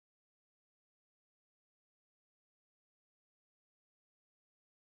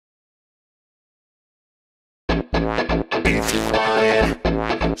If you want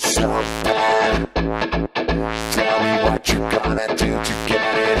it so bad, tell me what you gonna do to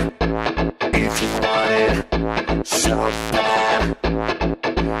get it. If you want it so bad,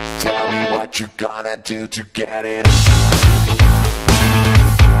 tell me what you gonna do to get it.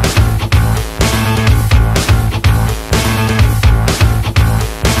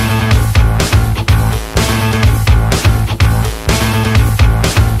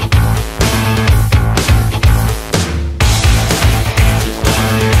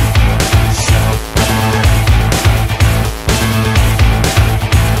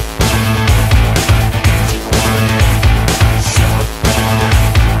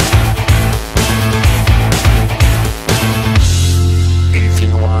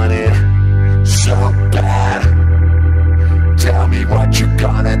 Tell me what you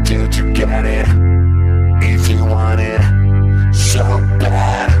gonna do to get it. If you want it so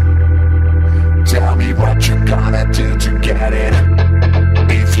bad, tell me what you gonna do to get it.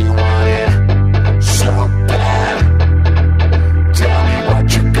 If you want it so bad, tell me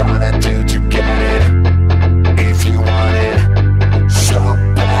what you gonna do to get it. If you want it so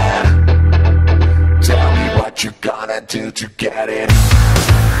bad, tell me what you gonna do to get it.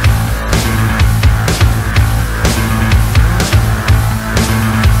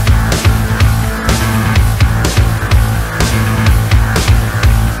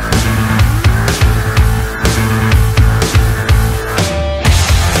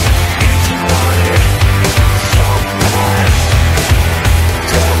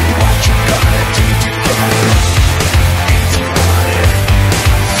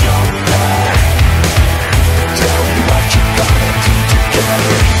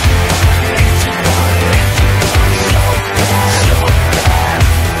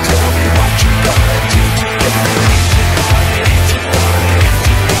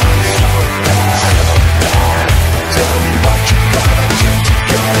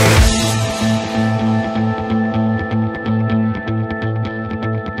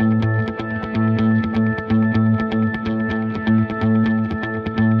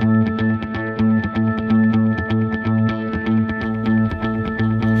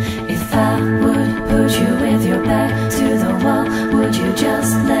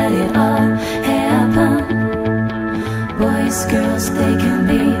 Girls, they can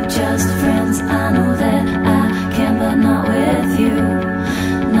be just friends. I know that I can, but not with you.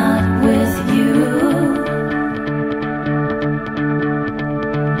 Not with you.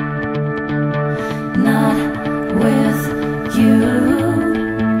 Not with you.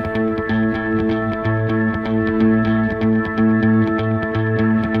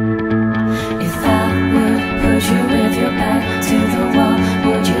 If I would put you with your back to the wall,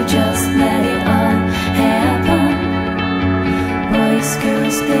 would you just let it all happen?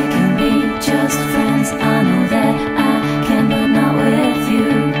 Girls, they can be just friends. I know that I can, but not with you.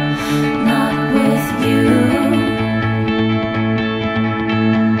 Not with you.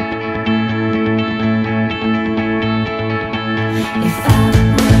 If I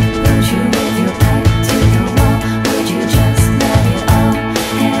would put you with your back to the wall, would you just let it all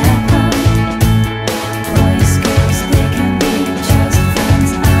happen? Boys, girls, they can be just friends.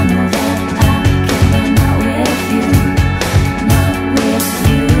 I know that I can, but not with you. Not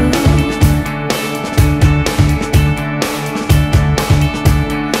with you.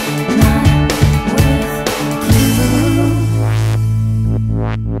 Not with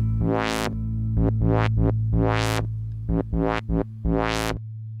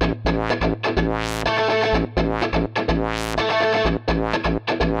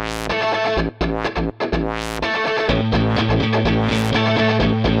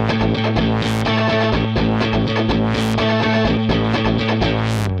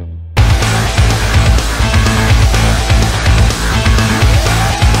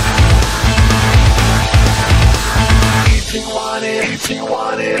If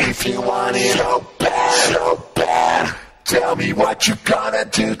you want it so bad, so bad, tell me what you gonna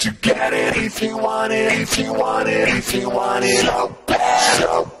do to get it. If you want it so bad,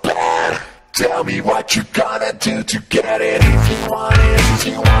 so bad, tell me what you gonna do to get it. If you want it